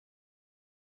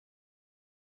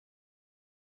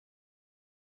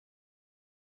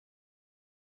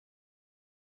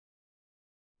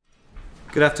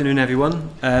Good afternoon, everyone.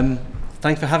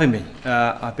 Thanks for having me.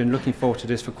 I've been looking forward to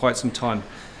this for quite some time,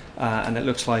 and it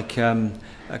looks like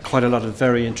quite a lot of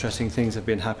very interesting things have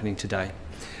been happening today.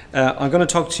 I'm going to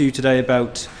talk to you today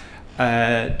about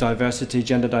diversity,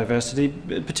 gender diversity,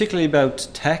 particularly about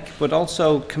tech, but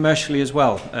also commercially as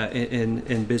well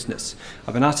in business.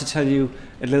 I've been asked to tell you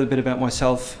a little bit about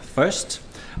myself first.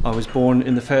 I was born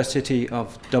in the fair city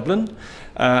of Dublin,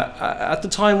 at the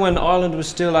time when Ireland was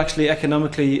still actually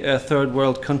economically a third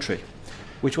world country,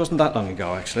 which wasn't that long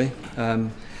ago actually.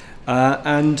 And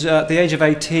at the age of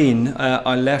 18,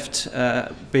 I left,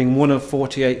 being one of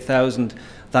 48,000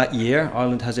 that year.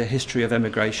 Ireland has a history of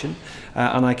emigration,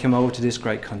 and I came over to this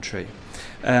great country.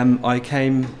 I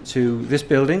came to this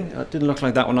building. It didn't look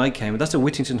like that when I came, but that's the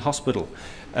Whittington Hospital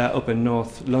up in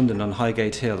North London on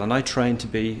Highgate Hill, and I trained to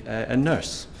be a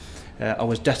nurse. I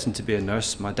was destined to be a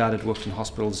nurse. My dad had worked in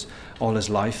hospitals all his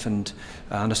life, and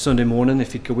on a Sunday morning,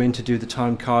 if he'd go in to do the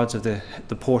time cards of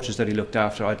the porters that he looked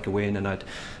after, I'd go in and I'd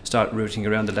start rooting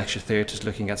around the lecture theatres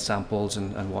looking at samples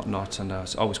and whatnot, and I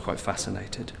was always quite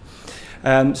fascinated.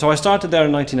 So I started there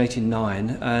in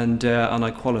 1989 and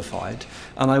I qualified,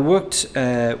 and I worked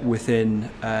within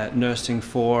nursing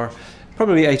for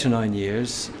probably 8 or 9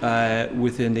 years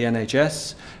within the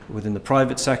NHS, within the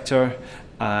private sector,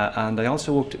 and I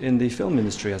also worked in the film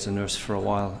industry as a nurse for a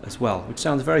while as well, which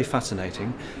sounds very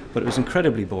fascinating, but it was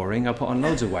incredibly boring. I put on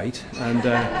loads of weight and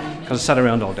because I sat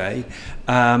around all day,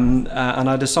 and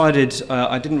I decided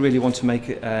I didn't really want to make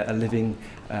a living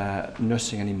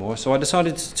nursing anymore, so I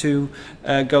decided to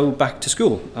go back to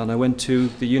school, and I went to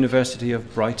the University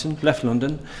of Brighton, left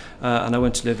London, and I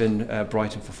went to live in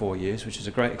Brighton for 4 years, which was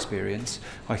a great experience.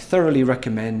 I thoroughly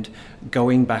recommend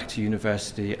going back to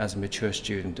university as a mature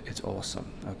student. It's awesome,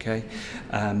 okay?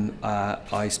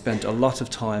 I spent a lot of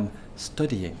time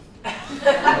studying.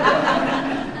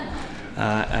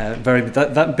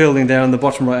 That building there in the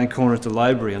bottom right hand corner is the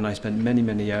library, and I spent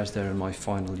many years there in my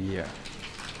final year.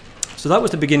 So that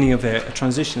was the beginning of a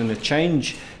transition and a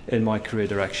change in my career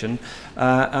direction,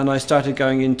 and I started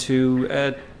going into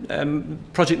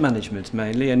project management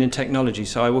mainly, and in technology.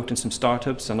 So I worked in some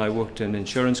startups, and I worked in an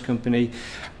insurance company,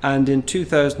 and in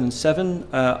 2007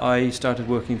 I started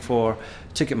working for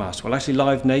Ticketmaster, well actually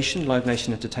Live Nation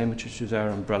Entertainment, which was our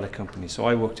umbrella company. So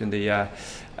I worked in the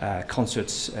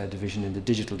concerts division in the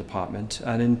digital department,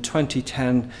 and in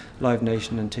 2010 Live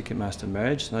Nation and Ticketmaster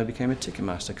merged, and I became a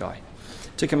Ticketmaster guy.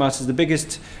 Ticketmaster is the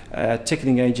biggest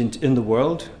ticketing agent in the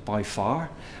world by far,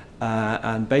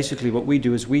 and basically what we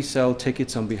do is we sell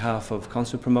tickets on behalf of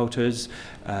concert promoters,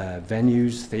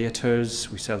 venues, theatres.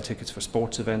 We sell tickets for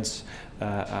sports events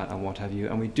and what have you,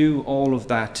 and we do all of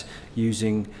that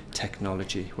using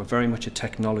technology. We're very much a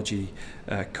technology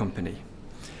company.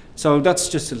 So that's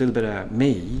just a little bit of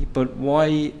me, but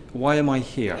why am I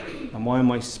here, and why am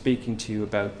I speaking to you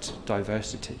about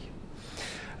diversity?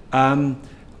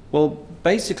 Well,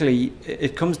 basically,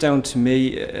 it comes down to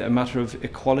me a matter of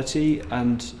equality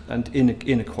and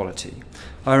inequality.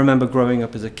 I remember growing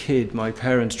up as a kid, my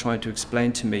parents trying to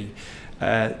explain to me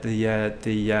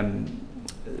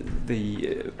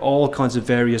all kinds of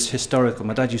various historical.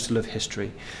 My dad used to love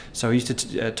history, so he used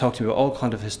to talk to me about all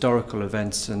kinds of historical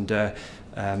events, and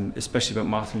especially about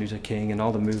Martin Luther King and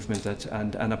all the movement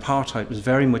and apartheid was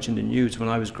very much in the news when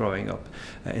I was growing up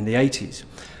in the 80s.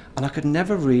 And I could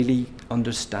never really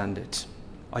understand it.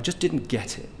 I just didn't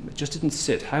get it. It just didn't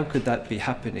sit. How could that be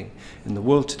happening in the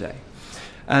world today?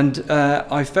 And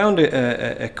I found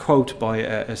a quote by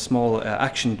a small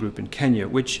action group in Kenya,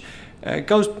 which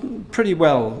goes pretty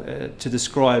well to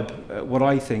describe what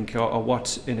I think or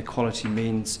what inequality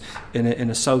means in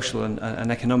a social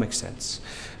and economic sense.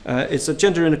 It's that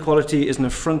gender inequality is an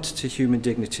affront to human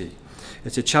dignity.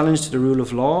 It's a challenge to the rule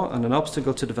of law and an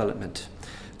obstacle to development.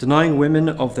 Denying women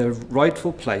of their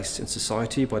rightful place in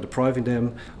society by depriving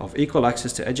them of equal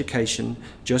access to education,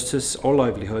 justice or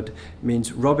livelihood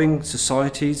means robbing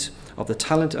societies of the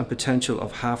talent and potential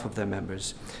of half of their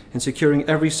members. In securing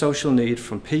every social need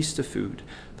from peace to food,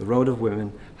 the role of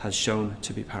women has shown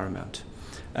to be paramount.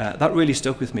 That really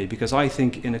stuck with me because I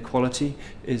think inequality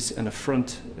is an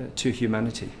affront to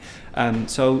humanity.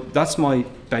 So that's my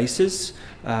basis,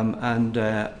 and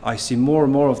I see more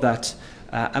and more of that.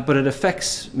 But it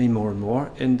affects me more and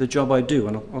more in the job I do,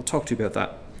 and I'll talk to you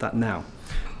about that now.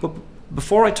 But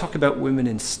before I talk about women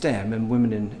in STEM and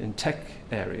women in tech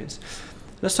areas,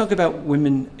 let's talk about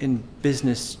women in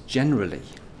business generally,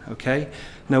 okay?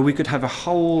 Now, we could have a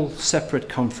whole separate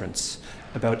conference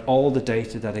about all the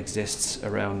data that exists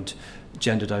around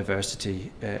gender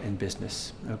diversity in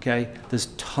business, okay? There's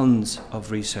tons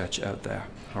of research out there,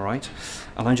 all right?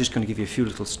 And I'm just going to give you a few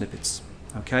little snippets.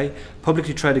 Okay?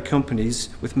 Publicly traded companies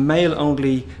with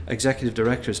male-only executive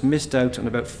directors missed out on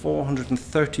about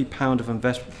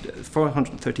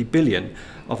 £430 billion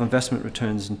of investment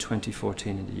returns in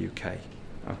 2014 in the UK.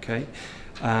 Okay?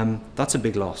 That's a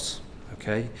big loss.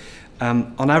 Okay?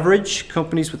 On average,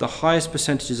 companies with the highest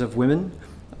percentages of women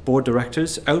board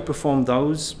directors outperform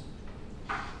those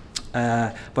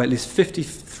by at least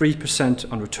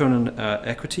 53% on return on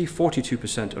equity,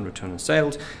 42% on return on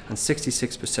sales, and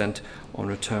 66% on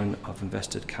return of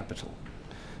invested capital.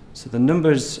 So the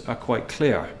numbers are quite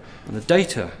clear, and the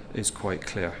data is quite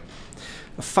clear.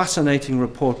 A fascinating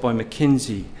report by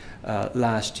McKinsey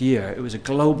last year, it was a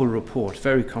global report,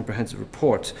 very comprehensive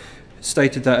report,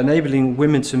 stated that enabling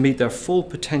women to meet their full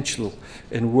potential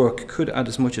in work could add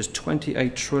as much as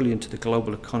 28 trillion to the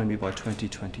global economy by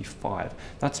 2025.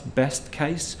 That's best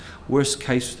case. Worst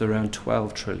case is around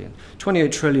 12 trillion.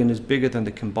 28 trillion is bigger than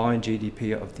the combined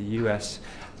GDP of the US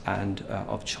and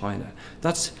of China.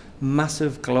 That's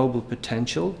massive global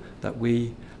potential that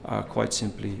we are quite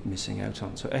simply missing out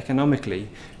on. So economically,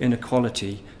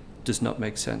 inequality does not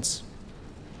make sense.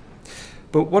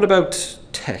 But what about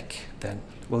tech then?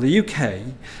 Well, the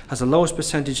UK has the lowest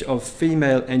percentage of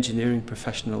female engineering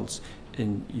professionals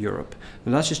in Europe.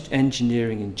 And that's just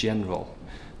engineering in general.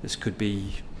 This could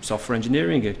be software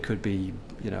engineering, it could be,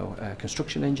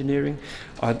 construction engineering.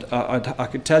 I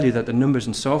could tell you that the numbers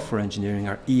in software engineering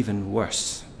are even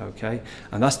worse, okay?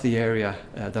 And that's the area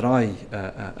that I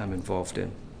am involved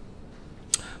in.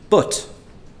 But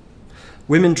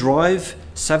women drive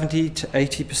 70 to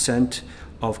 80%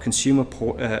 of consumer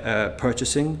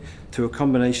purchasing through a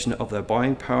combination of their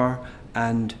buying power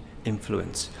and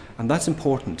influence. And that's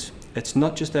important. It's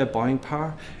not just their buying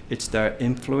power, it's their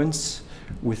influence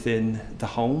within the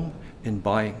home in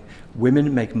buying.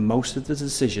 Women make most of the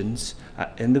decisions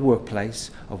in the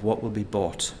workplace of what will be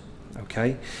bought.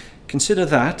 Okay? Consider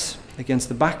that against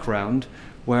the background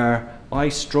where I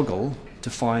struggle to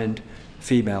find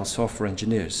female software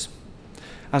engineers.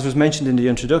 As was mentioned in the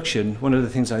introduction, one of the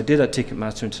things I did at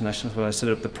Ticketmaster International was I set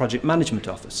up the project management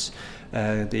office,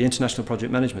 the International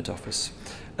Project Management Office,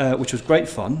 which was great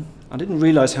fun. I didn't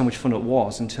realize how much fun it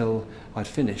was until I'd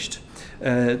finished.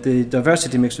 The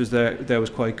diversity mix was there was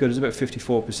quite good. It was about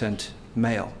 54%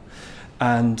 male.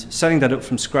 And setting that up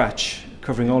from scratch,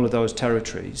 covering all of those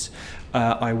territories,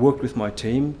 I worked with my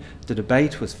team. The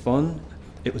debate was fun.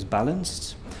 It was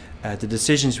balanced. The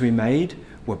decisions we made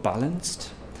were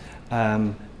balanced.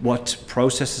 What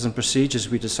processes and procedures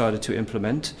we decided to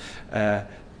implement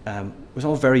was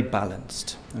all very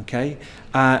balanced. Okay?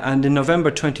 And in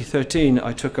November 2013,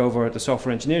 I took over the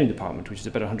software engineering department, which is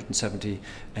about 170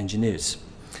 engineers.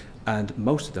 And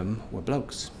most of them were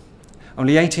blokes.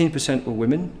 Only 18% were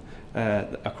women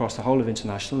across the whole of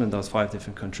international in those 5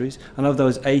 different countries. And of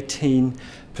those 18%,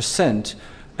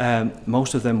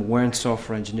 most of them weren't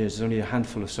software engineers. There's only a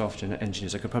handful of software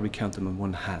engineers. I could probably count them on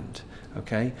one hand.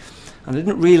 Okay? And I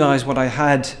didn't realize what I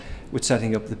had with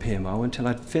setting up the PMO until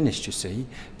I'd finished, you see,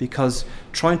 because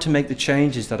trying to make the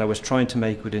changes that I was trying to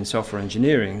make within software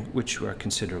engineering, which were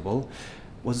considerable,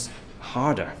 was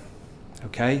harder.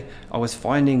 Okay? I was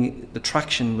finding the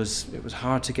traction it was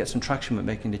hard to get some traction with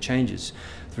making the changes.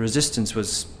 The resistance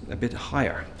was a bit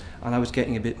higher, and I was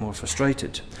getting a bit more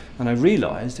frustrated. And I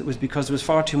realized it was because there was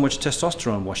far too much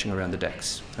testosterone washing around the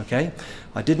decks. Okay?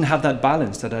 I didn't have that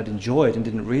balance that I'd enjoyed and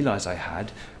didn't realize I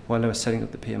had while I was setting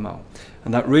up the PMO.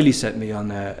 And that really set me on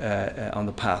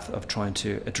the path of trying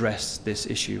to address this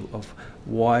issue of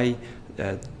why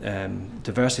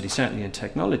diversity, certainly in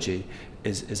technology,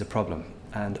 is a problem.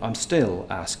 And I'm still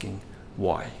asking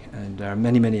why. And there are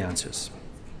many, many answers.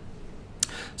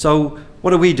 So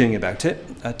what are we doing about it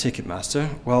at Ticketmaster?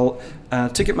 Well,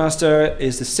 Ticketmaster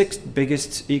is the 6th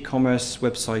biggest e-commerce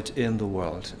website in the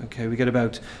world. Okay, we get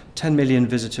about 10 million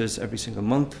visitors every single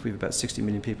month. We have about 60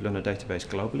 million people on our database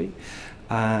globally.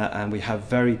 And we have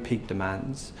very peak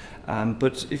demands.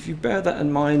 But if you bear that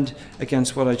in mind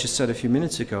against what I just said a few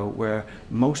minutes ago, where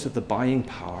most of the buying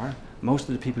power, most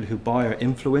of the people who buy or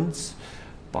influence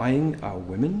buying are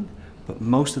women, but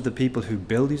most of the people who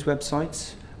build these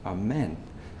websites are men.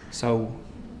 So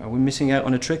are we missing out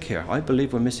on a trick here? I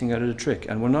believe we're missing out on a trick,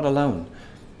 and we're not alone.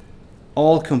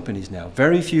 All companies now,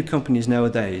 very few companies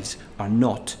nowadays are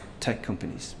not tech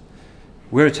companies.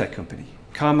 We're a tech company.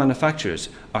 Car manufacturers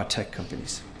are tech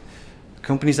companies.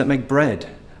 Companies that make bread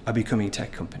are becoming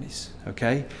tech companies,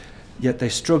 okay? Yet they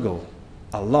struggle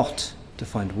a lot to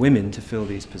find women to fill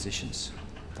these positions.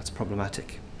 That's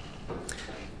problematic.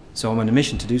 So I'm on a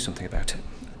mission to do something about it.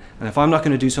 And if I'm not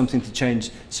going to do something to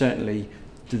change, certainly,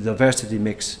 the diversity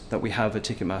mix that we have at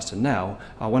Ticketmaster now,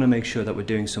 I want to make sure that we're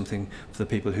doing something for the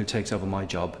people who takes over my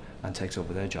job and takes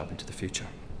over their job into the future.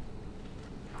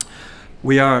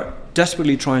 We are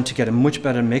desperately trying to get a much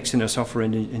better mix in our software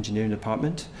engineering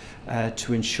department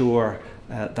to ensure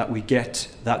that we get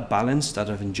that balance that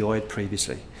I've enjoyed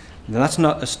previously. Now, that's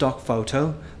not a stock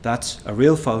photo, that's a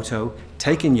real photo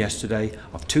taken yesterday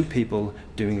of two people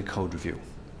doing a code review,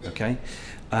 okay?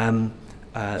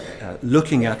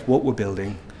 Looking at what we're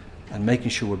building and making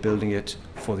sure we're building it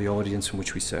for the audience in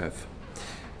which we serve.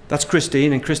 That's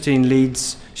Christine, and Christine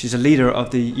leads, she's a leader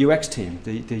of the UX team,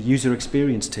 the user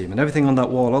experience team, and everything on that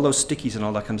wall, all those stickies and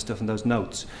all that kind of stuff and those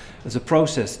notes. There's a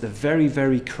process, the very,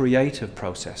 very creative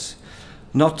process,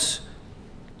 not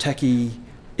techie,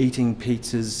 eating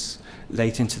pizzas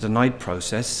late into the night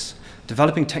process.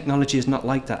 Developing technology is not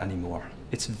like that anymore.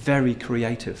 It's very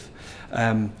creative.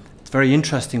 It's very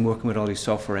interesting working with all these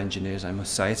software engineers, I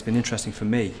must say. It's been interesting for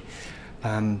me.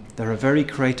 They're a very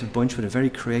creative bunch with a very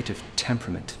creative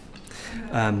temperament.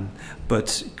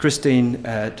 But Christine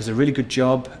does a really good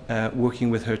job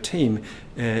working with her team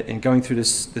in going through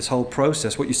this whole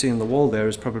process. What you see on the wall there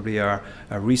is probably our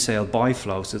resale buy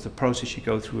flow. So it's the process you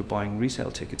go through with buying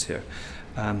resale tickets here.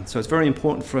 So it's very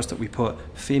important for us that we put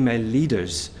female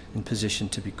leaders in position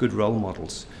to be good role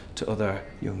models to other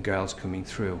young girls coming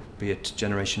through, be it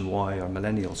Generation Y or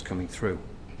millennials coming through.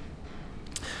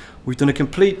 We've done a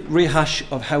complete rehash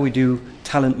of how we do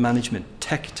talent management,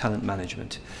 tech talent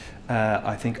management.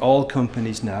 I think all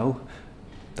companies now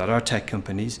that are tech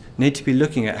companies need to be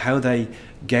looking at how they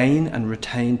gain and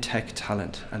retain tech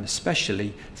talent, and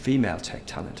especially female tech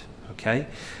talent, okay?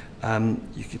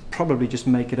 You could probably just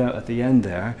make it out at the end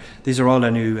there. These are all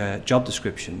our new job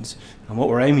descriptions, and what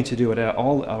we're aiming to do at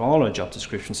all our job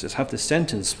descriptions is have the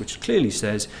sentence which clearly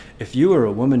says, if you are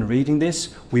a woman reading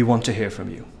this, we want to hear from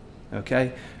you,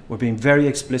 okay? We're being very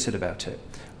explicit about it.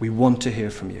 We want to hear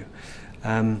from you.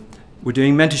 We're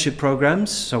doing mentorship programs,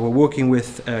 so we're working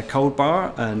with Code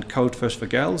Bar and Code First for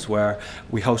Girls, where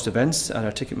we host events at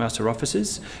our Ticketmaster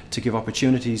offices to give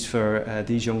opportunities for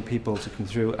these young people to come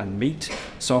through and meet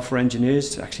software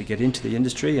engineers, to actually get into the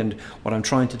industry. And what I'm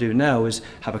trying to do now is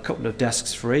have a couple of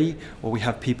desks free, where we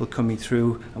have people coming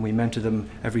through and we mentor them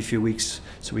every few weeks,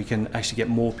 so we can actually get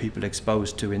more people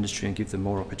exposed to industry and give them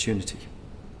more opportunity.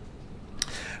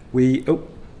 We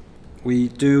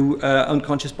do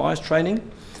unconscious bias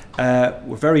training.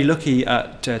 We're very lucky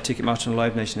at Ticketmaster and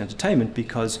Live Nation Entertainment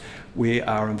because we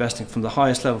are investing from the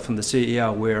highest level, from the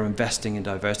CEO, we're investing in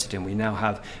diversity, and we now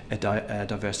have a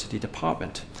diversity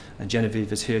department. And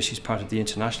Genevieve is here, she's part of the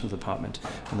international department,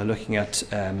 and they're looking at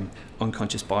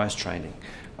unconscious bias training.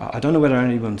 I don't know whether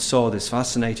anyone saw this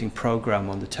fascinating program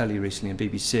on the telly recently on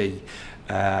BBC.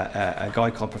 A guy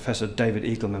called Professor David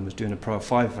Eagleman was doing a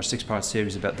 5 or 6 part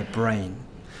series about the brain.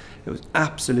 It was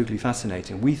absolutely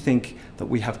fascinating. We think that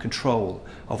we have control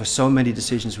over so many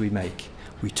decisions we make.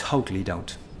 We totally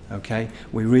don't, okay?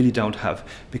 We really don't have,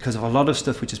 because of a lot of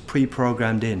stuff which is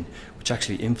pre-programmed in, which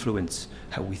actually influence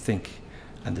how we think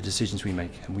and the decisions we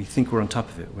make. And we think we're on top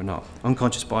of it, we're not.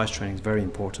 Unconscious bias training is very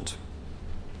important.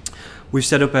 We've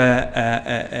set up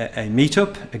a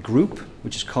meetup, a group,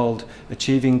 which is called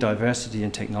Achieving Diversity in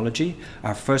Technology.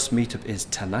 Our first meetup is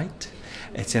tonight.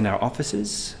 It's in our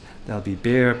offices. There'll be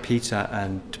beer, pizza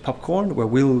and popcorn, where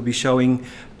we will be showing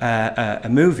a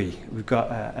movie. We've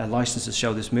got a license to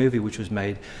show this movie which was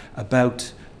made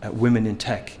about women in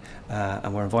tech,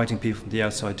 and we're inviting people from the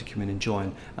outside to come in and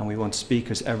join, and we want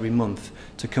speakers every month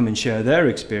to come and share their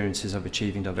experiences of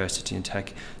achieving diversity in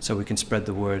tech, so we can spread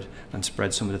the word and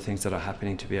spread some of the things that are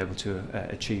happening to be able to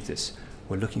achieve this.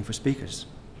 We're looking for speakers.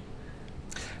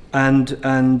 And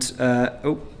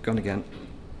gone again.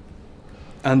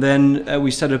 And then we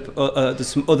set up, there's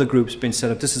some other groups being set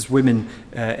up. This is Women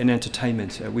in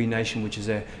Entertainment, We Nation, which is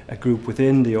a group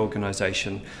within the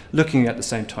organisation looking at the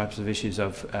same types of issues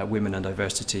of women and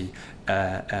diversity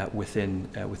within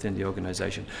the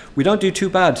organisation. We don't do too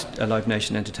bad at Live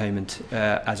Nation Entertainment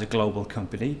as a global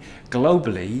company.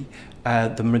 Globally,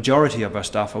 the majority of our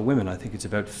staff are women. I think it's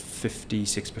about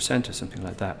 56% or something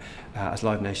like that as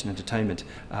Live Nation Entertainment.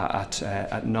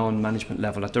 At non-management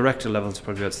level, at director level, it's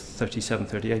probably about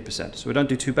 37–38%. So we don't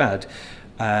do too bad,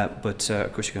 but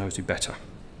of course you can always do better.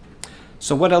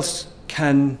 So what else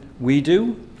can we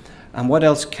do, and what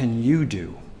else can you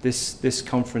do? This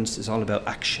conference is all about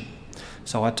action.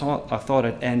 So I thought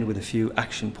I'd end with a few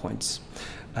action points.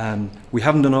 We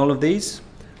haven't done all of these.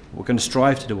 We're going to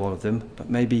strive to do all of them, but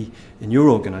maybe in your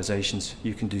organizations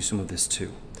you can do some of this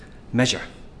too. Measure.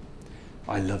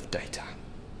 I love data.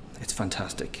 It's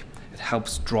fantastic. It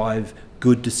helps drive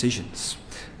good decisions.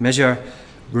 Measure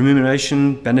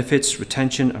remuneration, benefits,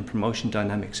 retention and promotion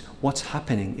dynamics. What's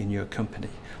happening in your company?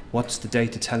 What's the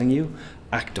data telling you?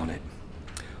 Act on it.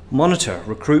 Monitor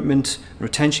recruitment,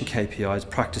 retention KPIs,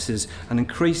 practices, and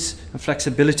increase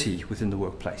flexibility within the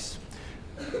workplace.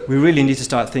 We really need to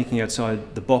start thinking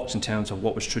outside the box in terms of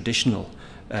what was traditional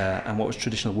and what was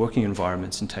traditional working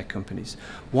environments in tech companies.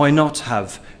 Why not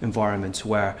have environments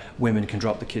where women can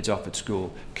drop the kids off at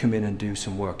school, come in and do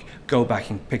some work, go back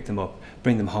and pick them up,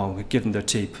 bring them home, give them their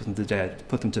tea, put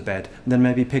them to bed, and then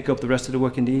maybe pick up the rest of the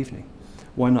work in the evening?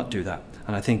 Why not do that?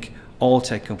 And I think all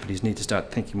tech companies need to start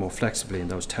thinking more flexibly in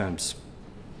those terms.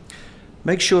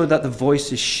 Make sure that the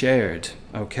voice is shared,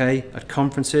 okay, at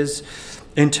conferences,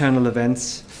 internal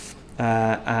events,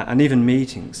 and even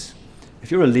meetings.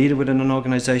 If you're a leader within an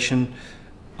organization,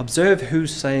 observe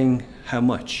who's saying how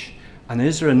much, and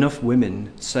is there enough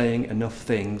women saying enough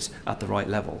things at the right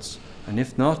levels? And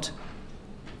if not,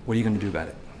 what are you going to do about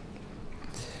it?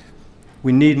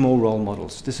 We need more role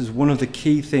models. This is one of the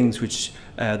key things which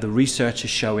the research is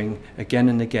showing again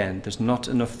and again. There's not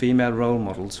enough female role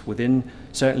models within,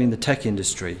 certainly in the tech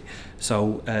industry.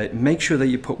 So make sure that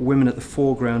you put women at the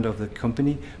foreground of the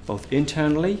company, both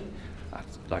internally,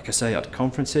 like I say, at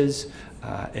conferences,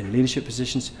 in leadership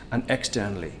positions, and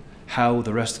externally, how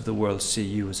the rest of the world see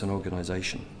you as an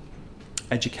organization.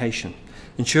 Education.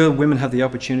 Ensure women have the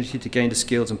opportunity to gain the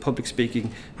skills in public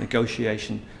speaking,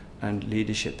 negotiation, and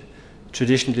leadership.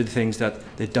 Traditionally, the things that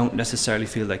they don't necessarily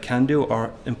feel they can do,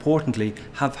 or importantly,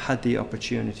 have had the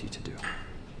opportunity to do.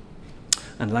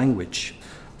 And language.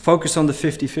 Focus on the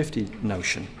 50-50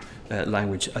 notion.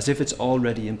 Language as if it's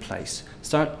already in place.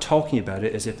 Start talking about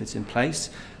it as if it's in place,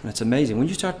 and it's amazing. When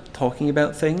you start talking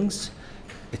about things,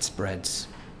 it spreads,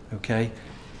 okay?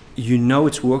 You know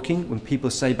it's working when people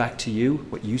say back to you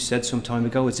what you said some time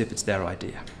ago as if it's their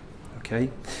idea, okay?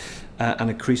 And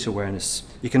increase awareness.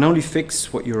 You can only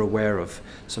fix what you're aware of,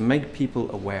 so make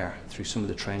people aware through some of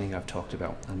the training I've talked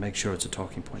about, and make sure it's a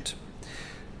talking point.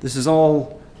 This is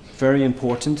all very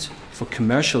important. For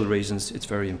commercial reasons, it's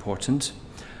very important.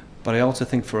 But I also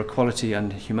think for equality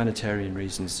and humanitarian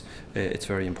reasons, it's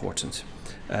very important.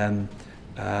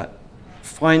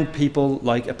 Find people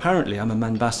like, apparently I'm a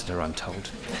man-ambassador, I'm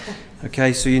told.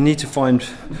 Okay, so you need to find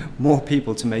more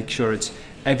people to make sure it's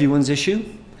everyone's issue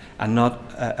and not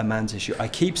a man's issue. I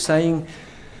keep saying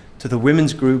to the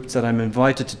women's groups that I'm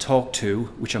invited to talk to,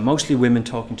 which are mostly women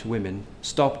talking to women,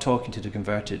 stop talking to the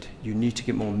converted. You need to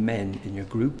get more men in your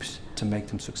groups to make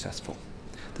them successful.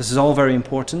 This is all very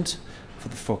important.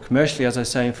 For commercially, as I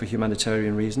say, and for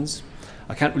humanitarian reasons.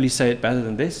 I can't really say it better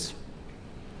than this.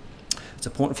 It's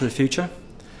important for the future,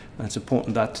 and it's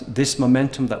important that this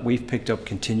momentum that we've picked up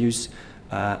continues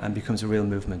and becomes a real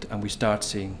movement, and we start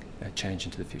seeing a change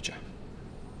into the future.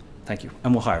 Thank you,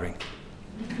 and we're hiring.